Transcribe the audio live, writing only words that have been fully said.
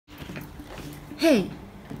Hey,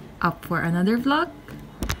 up for another vlog?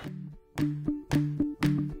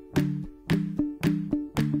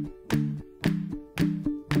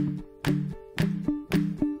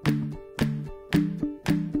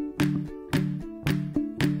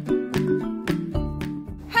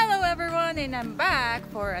 Hello everyone, and I'm back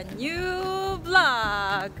for a new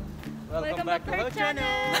vlog. Welcome back to our channel.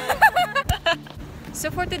 So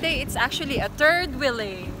for today, it's actually a third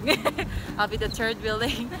wheeling. I'll be the third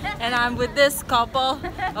wheeling, and I'm with this couple.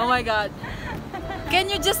 Oh my god. Can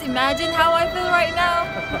you just imagine how I feel right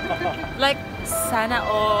now? Like, sana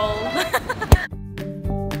all.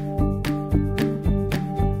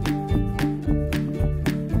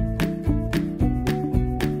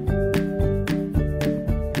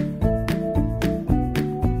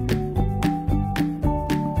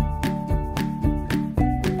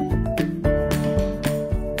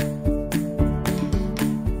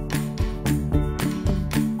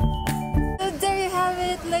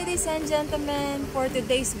 Ladies and gentlemen, for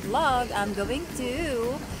today's vlog, I'm going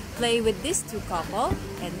to play with these two couple,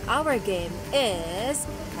 and our game is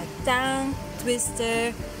a tongue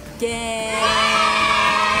twister game.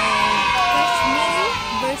 KASHMIRI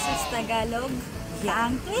versus Tagalog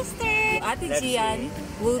tongue twister. Ate Gian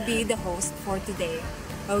will be the host for today.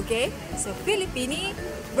 Okay, so Filipini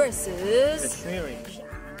versus KASHMIRI.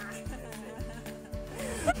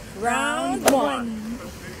 round 1.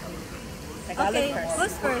 Tagalog Okay, first.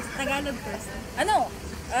 who's first? Tagalog first. Ano?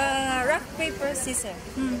 Rock, paper, scissors.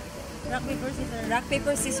 Rock, paper, scissors. Rock,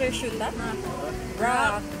 paper, scissors, shoot, ha?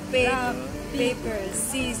 Rock, paper,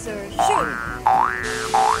 scissors, shoot.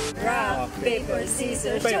 Rock, paper,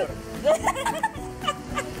 scissors, shoot.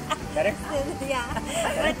 Correct? Yeah.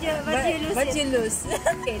 But you lose.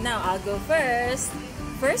 Okay, now I'll go first.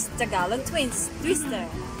 First, Tagalog twister.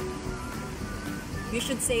 You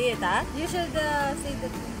should say it, ha? You should say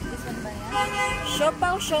that this one ba yan?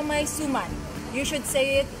 Siopaw, siomay, suman. You should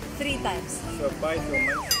say it 3 times. Siopay,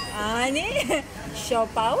 siomay. Ani?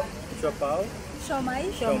 Siopaw, Siopaw, Siomay.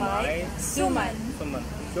 siomay, suman. suman.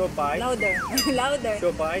 Siopay, Louder. Louder.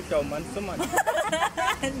 siopay, sioman, suman.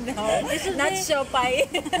 No, should not be- siopay.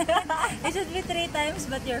 It should be 3 times,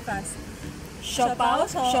 but you're fast. Siopaw,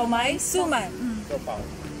 siomay, suman. Siopaw,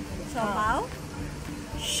 Siopaw.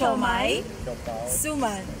 Siomay, siopaw,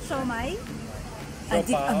 suman. Siomay.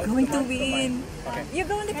 Adi, I'm going to suman, win. suman. Okay. You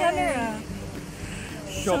go on the camera.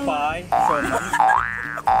 Siopay, sioman.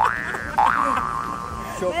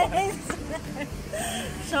 Siopay,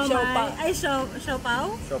 Siomay. Ay, siopaw.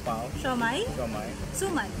 siopaw, Siomay. siomay,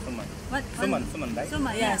 Suman. suman. What? Suman, suman, right?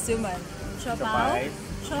 Suman. Yeah, suman. Siopaw. Siopay,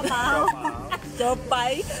 Siopaw. siopaw,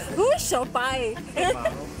 Siopay. Who's siopay?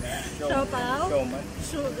 siopaw, sioman,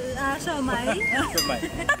 Siomay. sumay.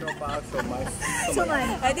 Siopaw, siomay, suman. Suman.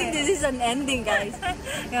 I think this is an ending, guys.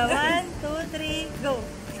 Yeah, 1, 2, 3, go.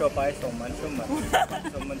 Siopay, sioman, suman.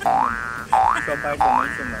 Suman, suman. Siopay, sioman,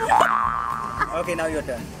 suman. Okay, now your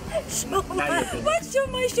turn. Shumay. What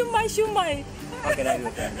shumay, shumay, shumay? Okay, now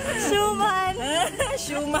your turn. Suman.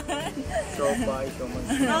 Shuman. Siopay, sioman,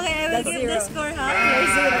 suman. Okay, I will That's give zero. the score half. You're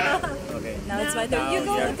zero. Okay. Now it's my turn. Now You go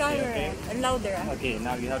you on have the to say, camera. okay? And louder. Ah. Okay,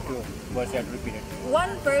 now you have to verse, you have to repeat it.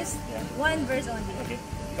 One first. Yeah. One verse only. Okay.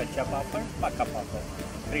 Kacha papar, paka papar.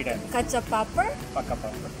 3 times. Kachapapper, Paka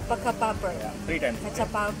papar. pakapapper. Yeah. 3 times.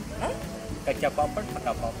 Kachapap. Huh? Kacha papar,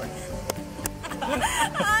 paka papar.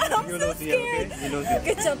 I'm You so lose here, okay? scared. You lose here.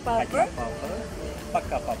 Kachapapper, Kacha papar,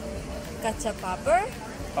 paka papar. kachapapper,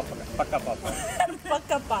 Paka papar.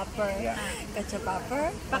 pakapapper. Yeah. Kachapapper,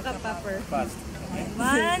 Pakapapper. Fast. Okay.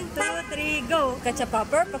 1, 2, 3, go.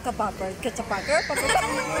 kachapapper, pakapapper. Kachapapper,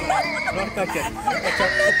 pakapapper. Not kacha. Kacha I'm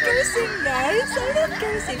not papar. cursing, guys. I'm not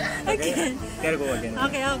cursing. Okay. Again. Here go again.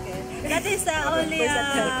 Okay, okay. That is only First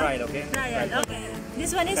attempt. Trial, okay? trial. Okay.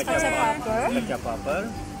 This one is for Kacha Kachapapper, Kacha papar,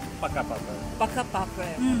 paka papar.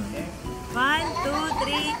 pakapapper. Okay. 1, 2,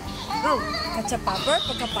 3, go. Kachapapper,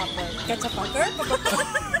 pakapapper. Kachapapper, pakapapper.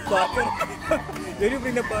 Papar. Did you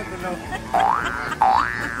bring the papar now?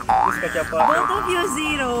 This kacha papar. Both of you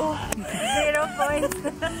 0. 0 points.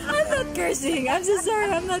 I'm not cursing. I'm so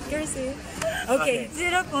sorry. I'm not cursing. Okay.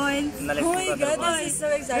 0 points. Now let's Oh go my to the god, one. this is so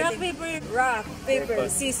Rock, exciting. paper. Rock, paper,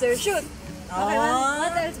 scissors, shoot. Okay,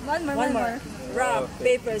 what else? One more. One more. Rock, Okay.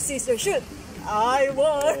 paper, scissors, shoot. I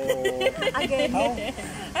won. Oh. Again. How?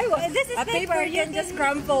 I won. This is A paper paper, you can just can-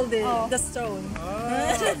 crumple Oh. the stone.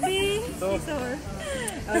 Ah. Should be So- scissor.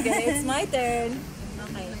 Okay, it's my turn.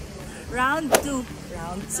 Okay. Round 2.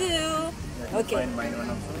 Round 2. Okay. Find mine one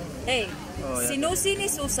also. Hey, Oh, yeah. sinusi ni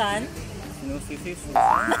Susan. Sinusisi Susan.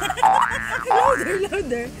 Louder,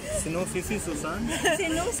 louder. Sinusisi Susan.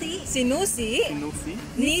 Sinusi. Sinusi Sinusi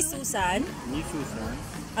ni Susan ni Susan.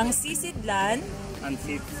 ang sisidlan ang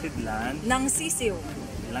sisidlan ng sisiw.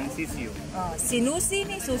 ng sisiw. Sinusi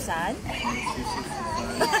ni Susan.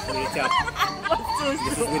 Very tough. This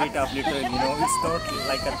is very tough literally, you know. It's not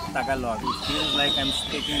like a Tagalog. It feels like I'm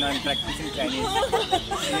speaking and practicing Chinese.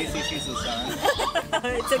 Sinusi Susan.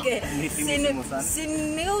 It's okay. Susan.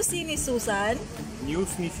 Sinusi ni Susan.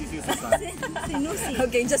 News ni Sisi Susan. Sinusi.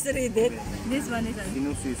 Okay, just read it. This one is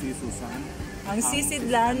Sinusi Susan. Ang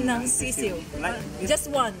sisidlan ng sisiw. Just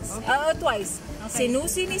once. Twice. Okay.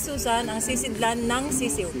 Sinusi ni Susan ang sisidlan ng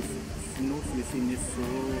sisiw. Sinusi ni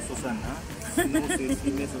Susan, ha? Sinusi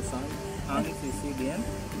ni Susan ang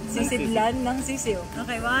Sisidlan ng sisiw.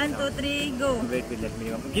 Okay, 1, 2, 3, go. Wait, let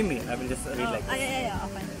me. Give me. I will just read like this. Okay.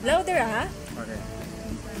 Louder, ha? Okay.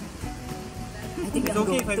 I think It's I'm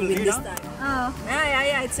okay going if I to will win read, this huh? time. Oh,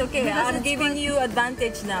 Yeah, it's okay. Because I'm it's giving you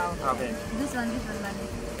advantage now. Okay. this one.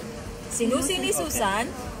 Sinusi ni Susan.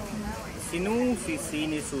 Sinusi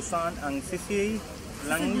ni Susan ang sisi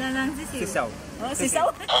lang Lang sisiw. sisaw. Oh,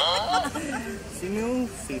 sisaw?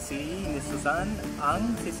 Sinusi ni Susan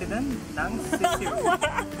ang sisidan ng sisiw.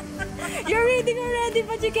 You're reading already,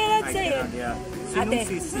 but you cannot I say it. cannot, yeah.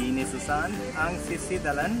 Sinusisi ni Susan ang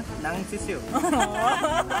sisidalan ng sisiw.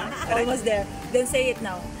 Almost there. Then say it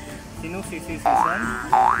now. Sinusisi Susan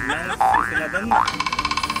ng sisidalan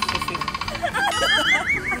sisiw.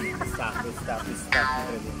 Stop.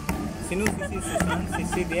 Sinusisi Susan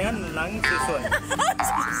sisidian lang sisuan.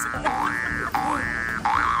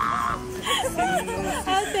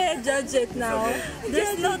 How do I judge it now? Okay.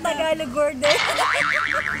 There's no Tagalog word there.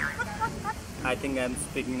 I think I'm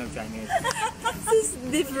speaking of Chinese. This is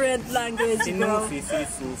different language, bro. Sinusisi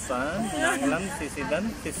Susan ng lang sisidan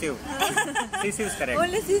sisiw. Sisiw is correct.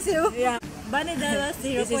 Only sisiw. Yeah. Bani dalawa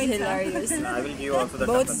 0 This is points. hilarious. I will give you also the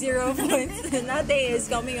Both top one. 0 points. Nade is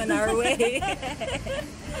coming on our way.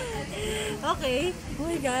 Okay. Oh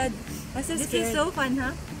my God. I'm so This scared. is so fun,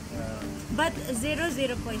 huh? Yeah. But 0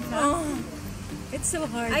 points, huh? Oh, it's so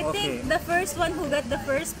hard. I Okay. think the first one who got the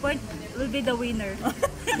first point will be the winner.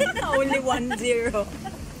 Only 1-0.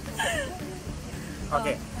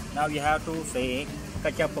 Okay, now you have to say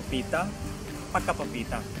kacapapita,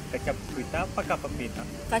 pakapapita. Kacapapita, pakapapita.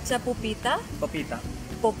 Kachapupita? Papita,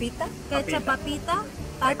 Popita? Kachapapita.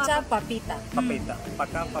 Kachapapita. papita,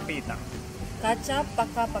 pakapapita.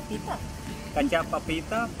 Kachapakapapita.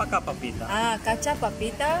 Kacapapita, pakapapita.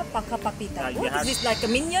 Kachapapita, pakapapita. Yeah, you What have- is this, like a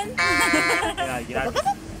minion? Yeah, you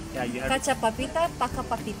have. Kachapapita,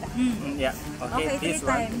 pakapapita. Yeah. Okay, Okay, this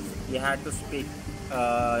 3 one times. you have to speak.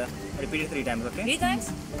 Repeat it 3 times. Okay. 3 times?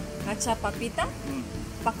 Kachapapita, Mm.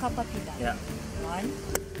 pakapapita. Yeah. 1,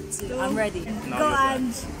 2, I'm ready. Now Go, your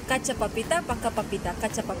turn. Ange. Kachapapita, pakapapita.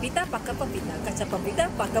 Kachapapita, pakapapita. Kachapapita,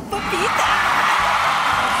 pakapapita.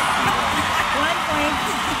 1 point.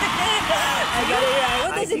 I got it right.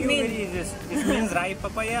 What I does it think mean? very easy. It means ripe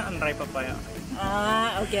papaya and ripe papaya.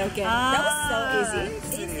 Okay. That was so easy.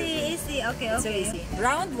 Easy. Okay. So easy.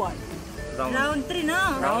 Round 1. Round 3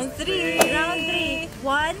 now. Round 3. Round 3.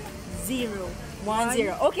 1, 0.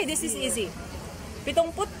 1-0. Okay, this is easy. Pitong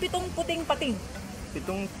puting pating.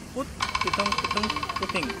 Pitong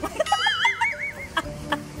puting.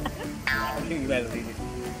 Really well, really.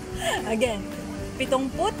 Again. Pitong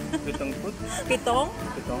Pitong pitong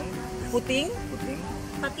puting puting,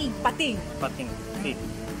 pating. pating. Okay.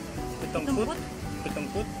 Pitong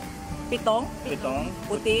Pitong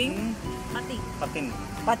puting pating.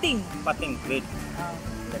 pating. Wait.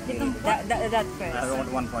 That first. I want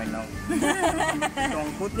 1 point now. Pitong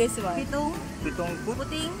put, This one. Pitong, pitong put,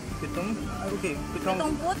 puting, okay.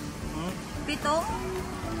 pitong put, pitong,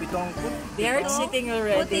 Pitong put, They are cheating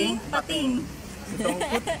already. puting, pating.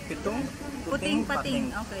 pitong Puting, pating.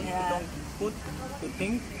 Okay. Pitong put,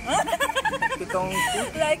 pitong put,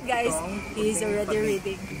 Like guys, he's puting, already pating.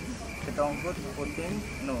 reading. pitong put, puting,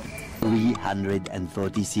 no.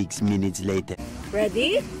 346 minutes later.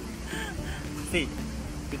 Ready? See.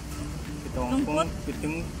 Pitong put,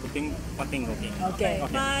 puting, pating, okay. Okay.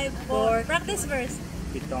 5, 4. Practice first.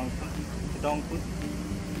 Pitong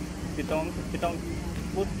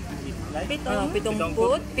put, like Pitong. Pitong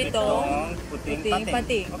put, pitong puting, puting,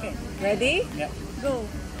 pating. Okay. Ready? Yeah. Go.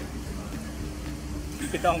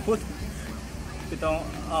 Pitong put,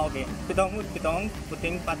 okay. Pitong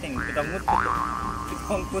puting, pating. Pitong puting,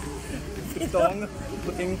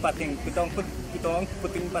 pating. Pitong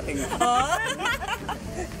puting, pating.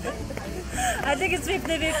 I think it's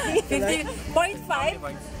 50-50. 50.5.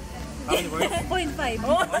 How many words? 0.5. Only 5?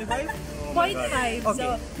 Oh my God. 0.5. Okay.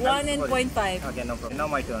 So 1 and Sorry. 0.5. Okay, no problem. Now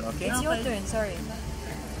my turn, okay? It's your Okay. turn, sorry.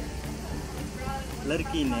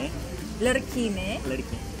 Larki ne, Larki ne.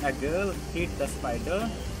 larki. A girl hit the spider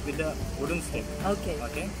with the wooden stick. Okay.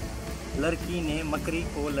 Okay. लड़की ने मकड़ी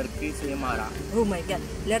को लड़की से मारा. Oh my God.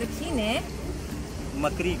 लड़की ने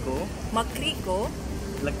मकड़ी को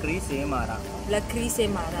लकड़ी से मारा.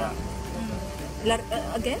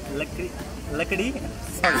 Again? लकड़ी.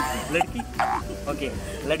 Sorry. लड़की. Okay.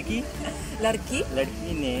 लड़की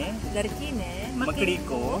ने मकड़ी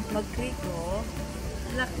को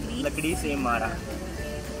लकड़ी से मारा.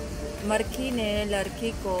 लड़की ने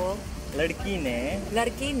मकड़ी को लड़की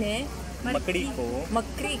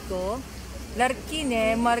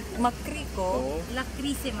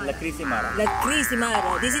से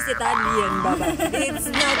मारा. This is Italian, Baba. It's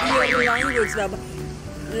not your language, Baba.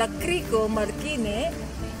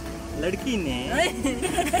 लकड़ी ने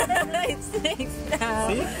It's next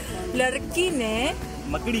now. लड़की ने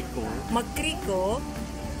मकड़ी को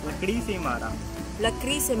लकड़ी से मारा.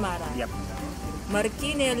 Yep.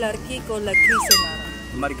 लड़की ने लड़की को लकड़ी से मारा.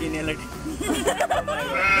 मरकी ने लड़की. So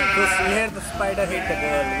here the spider hit the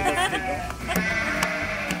girl with a stick.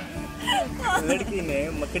 लड़की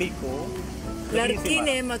ने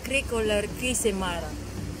मकड़ी को लड़की से मारा.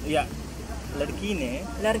 Yeah. लड़की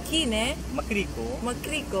ने मकड़ी को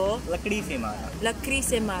लकड़ी से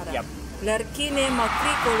मारा. Yep. लड़की ने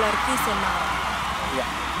मकड़ी को लड़की से मारा. Yeah.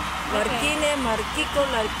 लड़की ने मकड़ी को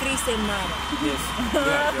लड़की से मारा. Yes.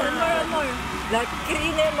 More. लड़की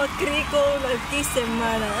ने मकड़ी को लड़की से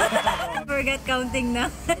मारा. Forget counting now.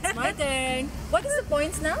 It's my turn. What is the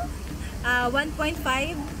points now?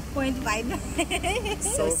 1.5.5.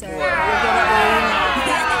 So sir, we're gonna win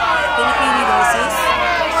Filipino versus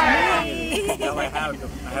Now I have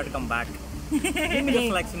to come back. Give me the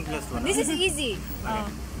like simplest one. This is easy.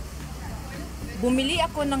 Bumili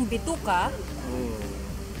ako ng bituka.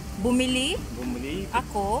 Bumili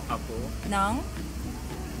ako ng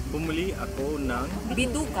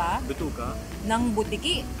bituka ng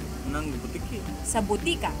butiki. Sa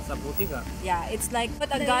butika. Yeah, it's like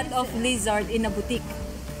a gut of lizard in a boutique.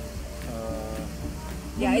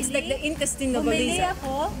 Yeah, it's like the intestine of a lizard.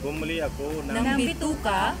 Bumili ako ng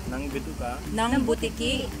bituka ng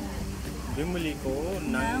butiki. Bumili ko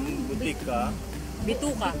ng butika.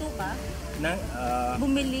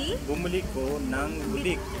 Bumili ko ng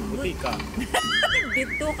butika.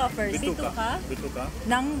 Bituka first. Bituka.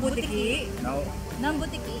 Ng butiki.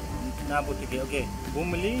 Okay.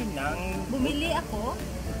 Bumili ako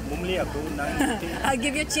ng I'll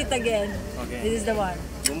give you cheat again. Okay. This is the one.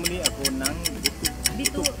 Bumili ako ng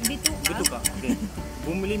bituka. Okay.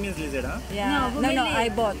 Bumili means lizard, huh? Yeah. No, I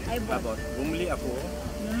bought. Bumili ako.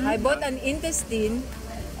 I bought an intestine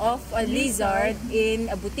of a lizard in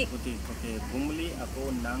a boutique. Okay. Bumili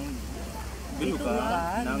ako ng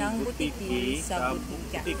bituka ng butiki sa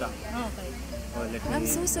butika. Okay. Oh, I'm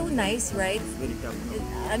so nice, right? Very tough.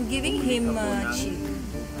 I'm giving him cheat.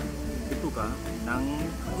 Bituka ng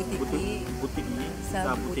Butiki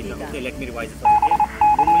sa butika. butika. Okay, let me revise it. Okay.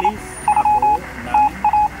 Bumili ako ng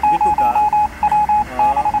bituka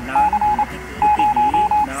ng butiki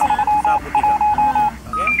sa butika.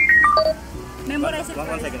 Okay? Memorize it One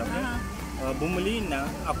first. second, okay? Bumili na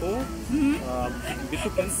ako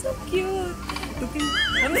bitukin. So cute.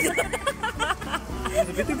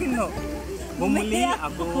 Bitukin no. Bumili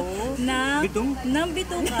ako ng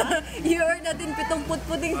bituka. You're not in pitong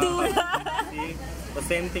putputing dura. See, the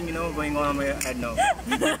same thing, going on in my head now.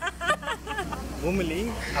 Bumili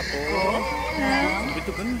ako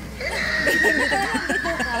bitukan.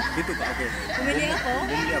 Bituka, okay. Bumili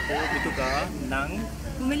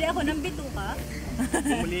ako ng bituka.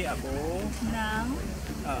 Bumili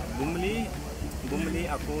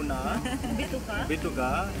ako na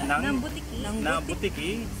bituka ng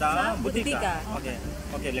butiki sa butika.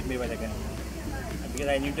 Okay, let me write again. Because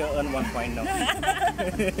I need to earn 1 point now.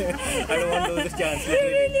 I don't want to lose this chance. He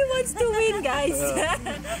really wants to win, guys.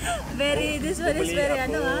 This one is very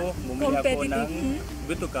competitive.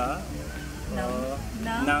 Bituka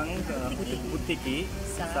ng butiki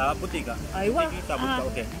sa butika. Aywa. Butiki sa butika.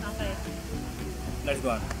 Okay. Let's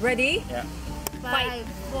go on. Ready? Yeah.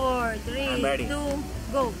 5, 4, 3, I'm ready. 2,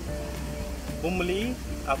 go. Bumili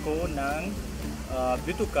ako ng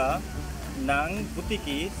bituka ng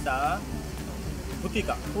butiki sa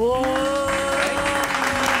butika. Whoa!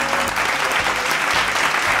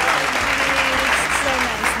 So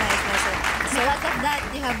nice. So out of that,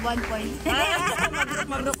 you have 1 point.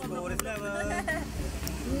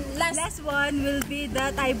 Last one will be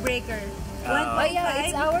the tiebreaker. Oh yeah,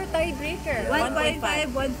 it's our tiebreaker. 1.5,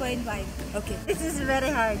 1.5. Okay. This is very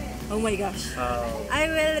hard. Oh my gosh. I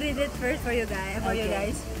will read it first for you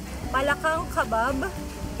guys. Palakang kabab.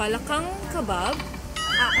 Palakang kabab.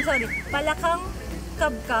 Palakang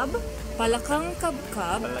kabkab. Palakang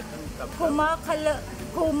kabkab.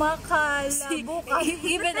 Kumakalabukan.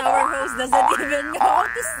 Even our host doesn't even know how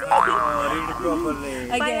to say. Read it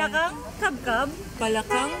properly. Again. Palakang kabkab.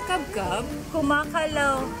 Palakang kabkab.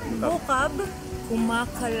 Kumakalabukab.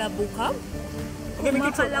 Kumakalabukab. Okay, make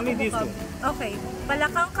it short. Only these two. Okay.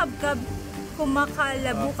 Palakang kabkab.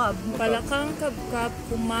 Kumakalabukab. Palakang kabkab.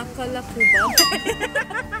 Kumakalakubab.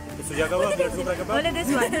 Suja kebab, biar suka kebab. Only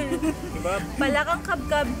this one. Kebab. Palakang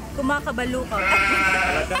kabkab. Kumakabalukab.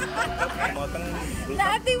 Palakang kabkab. Kumakang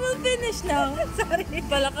Nothing will finish now. Sorry.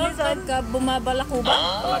 Palakang kabkab. Bumabalakubab.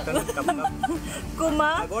 Palakang kabkab.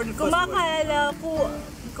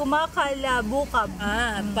 Kumakalabukab.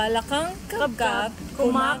 Palakang kabkab.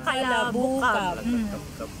 Kumakalabukab.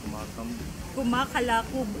 Palakang kabkab.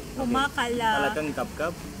 Palakang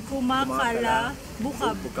kabkab.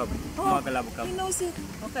 Kumakalabukab. Bukab. Kumakalabukab. He knows it.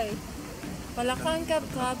 Okay. Palakang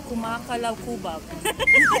kabkab. Kumakalakubab.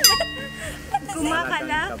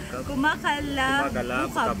 Kumakalabukab.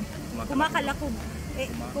 Kumakalabukab.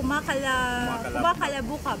 Kumakalabukab.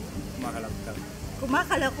 Kumakalabukab.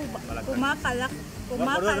 Kumakalabukab.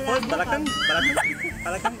 Kumakalabukab.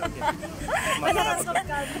 Palakang. Okay.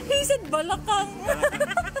 He said balakang.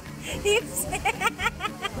 Hips.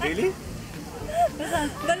 Really?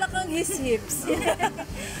 Balakang his hips.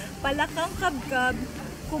 Palakang kabkab.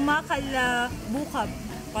 Kumakalabukab.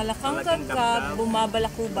 Palakang kabkab.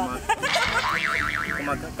 Bumabalakubab.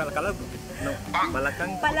 Kumakalab. No.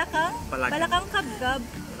 Palakang. Palakang kabkab.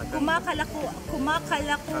 Kumakalakubab.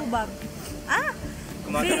 Kumakalabukab.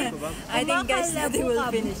 I think guys nothing will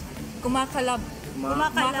finish. Kumakalakubab.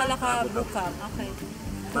 Okay.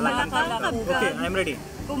 Palakang kabkab. Okay, I'm ready.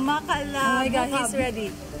 Oh my god, he's ready.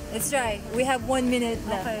 Let's try. We have 1 minute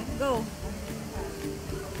left. Okay, go.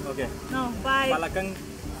 Okay. No, 5, Palakang.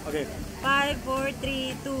 Okay. 5, 4,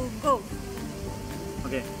 3, 2, go.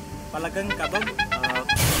 Okay. Palakang kabab.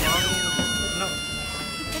 No.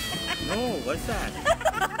 No, what's that?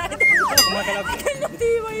 Kumakalab. I cannot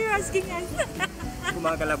see why you're asking us.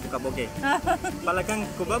 Kumakalabukab. Okay. Palakang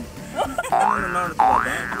kubab. No, kubab.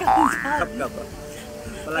 Kabkab.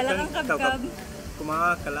 Palakang kabkab.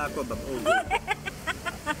 Kumakalakubab. Oh.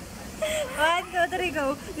 1, 2, 3,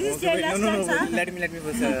 go. This is your last chance, No. Let me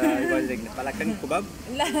first. Palakang kubab.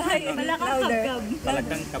 Palakang kabkab.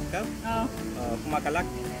 Palakang kabkab. Oh. Kumakalak.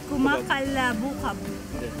 Kumakalabukab.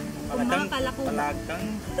 Okay. Palakang Kumakalakubab. kabkab.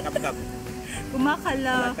 Palakang kabkab.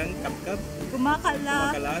 Kumakalak.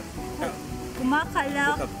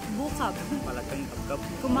 Kumakalabukab. Palakang kabkab.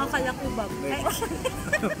 Kumakalakubab. Ay,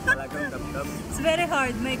 Palakang kabkab. it's very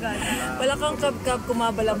hard, my God. Palakang kabkab.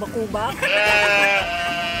 Kumabalabakubak.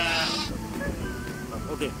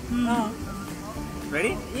 Okay. Oh.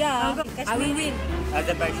 Ready? Yeah. Okay, I will win. As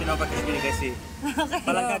a version of Kashmiri kasi.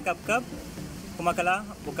 Palakang kabkab. Kumakala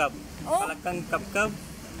bukab. Oh. Palakang kabkab.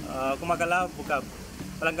 Kumakala bukab.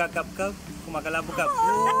 Palakang kabkab. Kumakala bukab.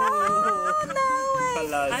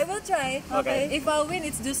 I will try. Okay. If I win,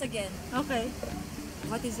 it's deuce again. Okay.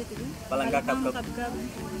 What is it again? Palakang kabkab. Kabkab.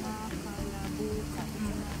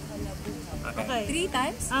 Okay. Okay. 3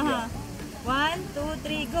 times? 1, 2,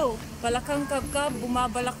 3, go. Palakang kabkab.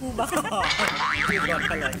 Bumabalakubak.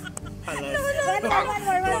 Halas. One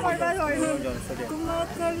more. Okay.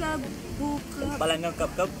 Kumakalabukab. Palakang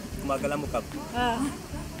kabkab. Kumakala bukab.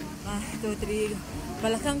 2, 3.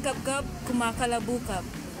 Palakang kabkab. Kumakalabukab.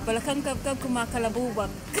 Palakang kabkab. Kumakalabubak.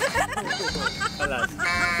 Halas.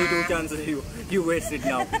 2 chances you wasted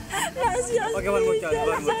now. Last chance. Okay, one more chance.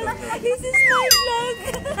 This is my vlog.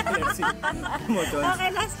 Let's see. One more chance. Okay,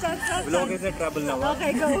 last chance. Vlog is in trouble now.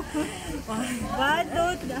 Okay, go. 1,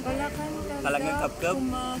 2, Palakang kabkab.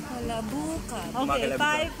 Kumakalabukab. Okay,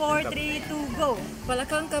 5, 4, 3, 2, go.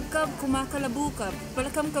 Palakang kabkab. Kumakalabukab.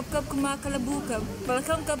 Palakang kabkab. Kumakalabukab.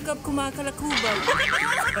 Palakang kabkab. Kumakalakubab.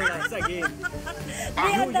 Halas again. Be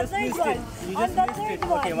on You the just third missed one. it. You On just the missed third it.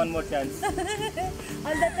 Okay, one. one more chance.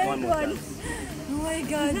 On the third One more one. chance. Oh my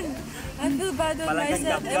god. I feel bad on Palakang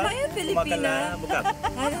myself. kabkab. Am I a Filipina?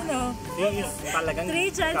 Kumakalabukab. I don't know. He is palakang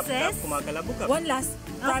 3 chances. kabkab. Kumakalabukab. One last.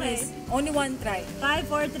 Promise. Only one try. 5,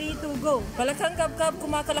 4, 3, 2, go. Palakang kabkab.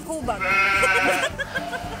 Kumakalakubak.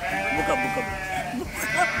 Bukab.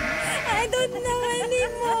 I don't know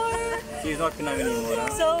anymore. She's not Pinang anymore.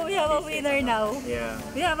 Huh? So, we have a winner now. Yeah.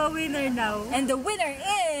 We have a winner now. And the winner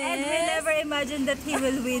is... And we never imagined that he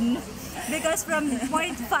will win. Because from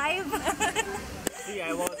point 5, See,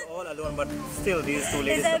 I was all alone, but still these two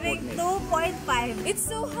ladies he's support having me. 2.5. It's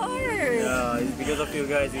so hard. Yeah, it's because of you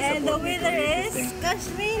guys. You And the support me to winner lead is this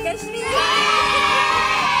thing. KASHMIRI.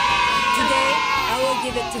 Today, I will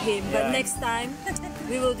give it to him. But Yeah. next time,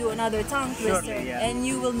 we will do another tongue twister. Surely, yeah. And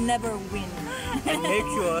you will never win. And make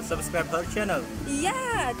sure subscribe her channel.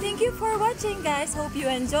 Yeah, thank you for watching, guys. Hope you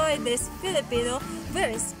enjoyed this Filipino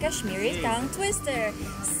versus Kashmiri tongue twister.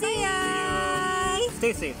 See ya!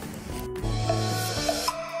 Stay safe.